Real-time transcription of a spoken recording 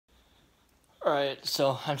Alright,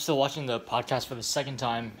 so I'm still watching the podcast for the second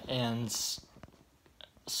time, and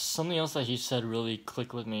something else that he said really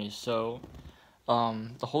clicked with me. So,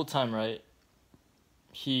 the whole time, right,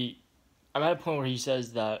 I'm at a point where he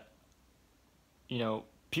says that,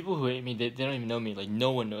 people who hate me, they don't even know me. Like,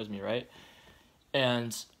 no one knows me, right?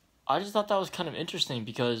 And I just thought that was kind of interesting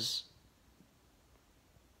because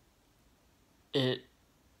it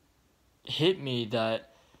hit me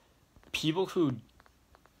that people who,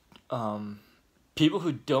 um, people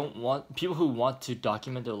who want to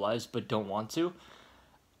document their lives but don't want to,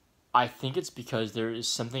 I think it's because there is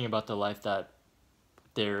something about their life that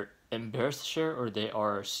they're embarrassed to share or they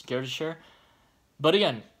are scared to share. But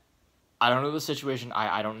again, I don't know the situation.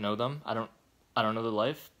 I don't know them. I don't know their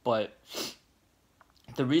life. But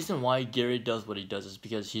the reason why Gary does what he does is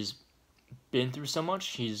because he's been through so much.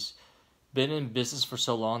 He's been in business for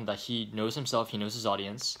so long that he knows himself. He knows his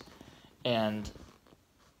audience, and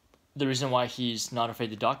the reason why he's not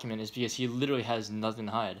afraid to document is because he literally has nothing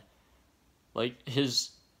to hide. Like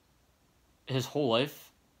his whole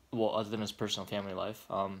life, well, other than his personal family life,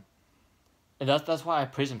 and that's why I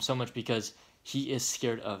praise him so much because he is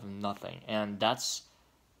scared of nothing, and that's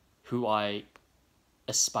who I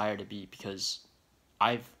aspire to be because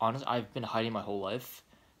I've been hiding my whole life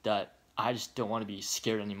that I just don't want to be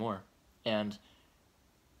scared anymore, and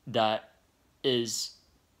that is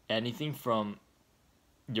anything from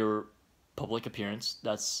your public appearance,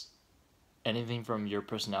 that's anything from your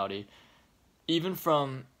personality, even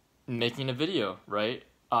from making a video, right?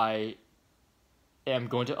 I am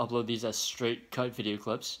going to upload these as straight cut video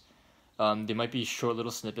clips. They might be short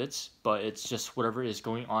little snippets, but it's just whatever is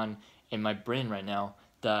going on in my brain right now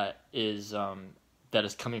that is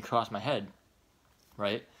coming across my head,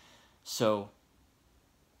 right? So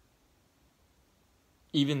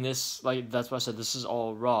even this, like that's why I said this is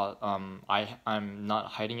all raw. I'm not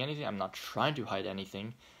hiding anything. I'm not trying to hide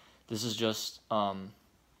anything. This is just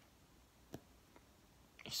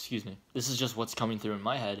excuse me. This is just what's coming through in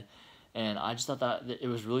my head, and I just thought that it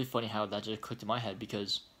was really funny how that just clicked in my head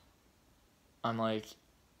because I'm like,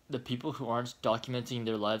 the people who aren't documenting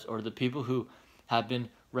their lives or the people who have been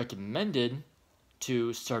recommended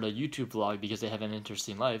to start a YouTube vlog because they have an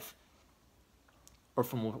interesting life, or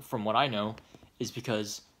from what I know, is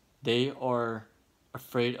because they are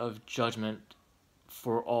afraid of judgment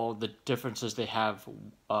for all the differences they have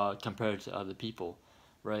compared to other people,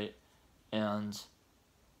 right? And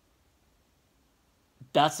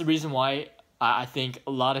that's the reason why I think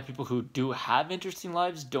a lot of people who do have interesting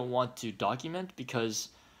lives don't want to document because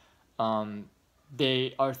um,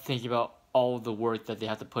 they are thinking about all the work that they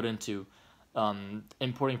have to put into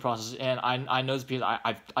importing process. And I know this because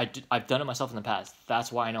I've done it myself in the past.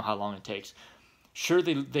 That's why I know how long it takes. Sure,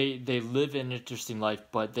 they live an interesting life,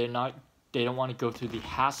 but they don't want to go through the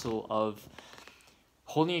hassle of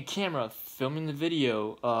holding a camera, filming the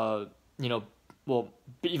video, well,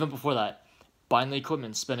 even before that, buying the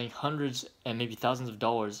equipment, spending hundreds and maybe thousands of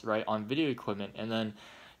dollars, right, on video equipment, and then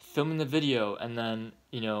filming the video, and then,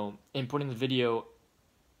 importing the video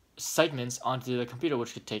segments onto the computer,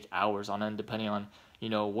 which could take hours on end, depending on,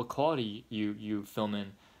 what quality you film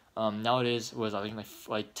in. Nowadays, I think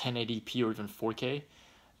like 1080p or even 4K.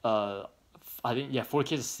 I think, yeah,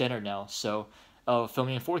 4K is standard now, so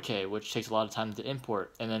filming in 4K, which takes a lot of time to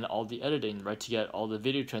import, and then all the editing, right, to get all the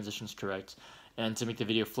video transitions correct, and to make the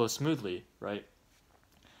video flow smoothly, right?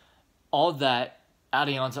 All that,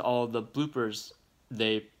 adding on to all the bloopers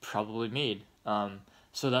they probably made.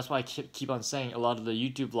 So that's why I keep on saying a lot of the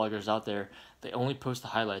YouTube vloggers out there, they only post the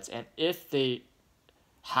highlights, and if they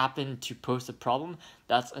happen to post a problem,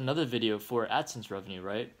 that's another video for AdSense revenue,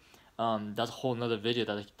 right? That's a whole another video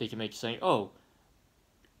that they can make saying, oh,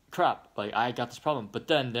 crap, like I got this problem. But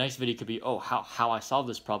then the next video could be, oh, how I solved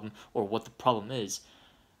this problem or what the problem is.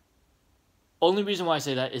 Only reason why I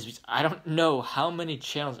say that is because I don't know how many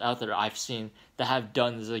channels out there I've seen that have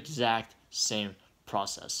done this exact same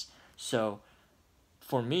process. So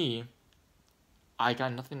for me, I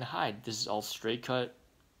got nothing to hide. This is all straight cut,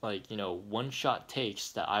 like, one shot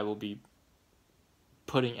takes that I will be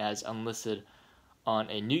putting as unlisted on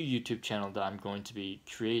a new YouTube channel that I'm going to be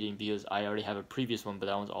creating because I already have a previous one, but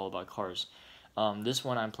that one's all about cars. This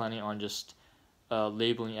one I'm planning on just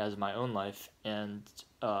labeling as my own life and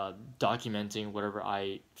documenting whatever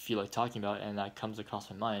I feel like talking about and that comes across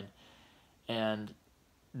my mind. And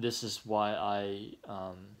this is why I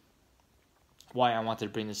wanted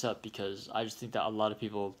to bring this up because I just think that a lot of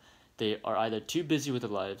people, they are either too busy with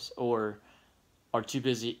their lives or are too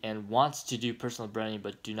busy and wants to do personal branding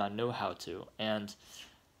but do not know how to. And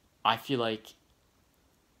I feel like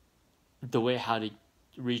the way how to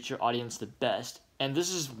reach your audience the best and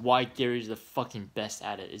this is why Gary's the fucking best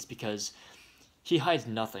at it, is because he hides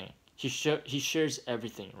nothing. He shares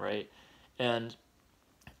everything, right? And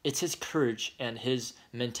it's his courage and his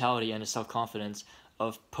mentality and his self confidence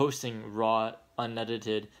of posting raw,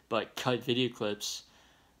 unedited but cut video clips,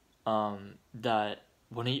 that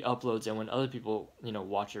when he uploads and when other people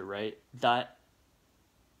watch it, right, that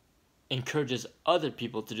encourages other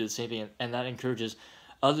people to do the same thing, and that encourages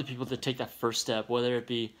other people to take that first step, whether it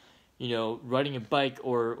be riding a bike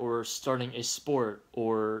or starting a sport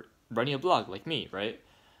or writing a blog like me, right?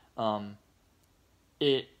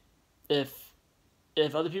 It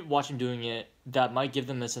if other people watch him doing it, that might give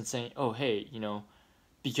them the sense saying, oh hey,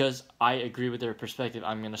 because I agree with their perspective,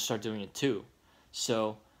 I'm gonna start doing it too.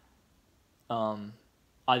 So um,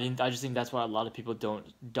 I just think that's why a lot of people don't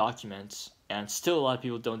document, and still a lot of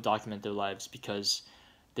people don't document their lives because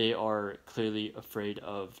they are clearly afraid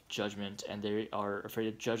of judgment, and they are afraid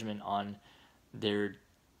of judgment on their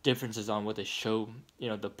differences on what they show,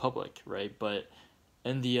 the public, right? But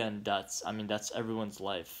in the end, that's everyone's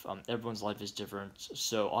life. Everyone's life is different,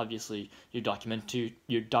 so obviously your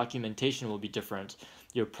documentation will be different,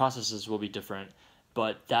 your processes will be different,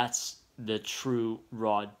 but that's the true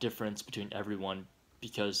raw difference between everyone,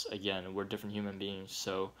 because again, we're different human beings,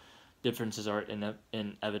 so differences are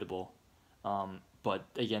inevitable. But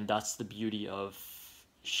again, that's the beauty of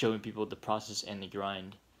showing people the process and the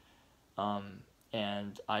grind. Um,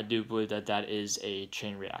 and I do believe that that is a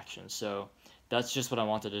chain reaction. So that's just what I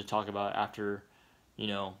wanted to talk about after, you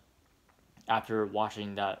know, after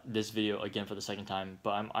watching this video again for the second time.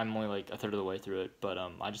 But I'm only like a third of the way through it. But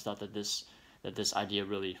I just thought that this idea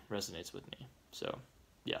really resonates with me. So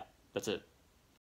yeah, that's it.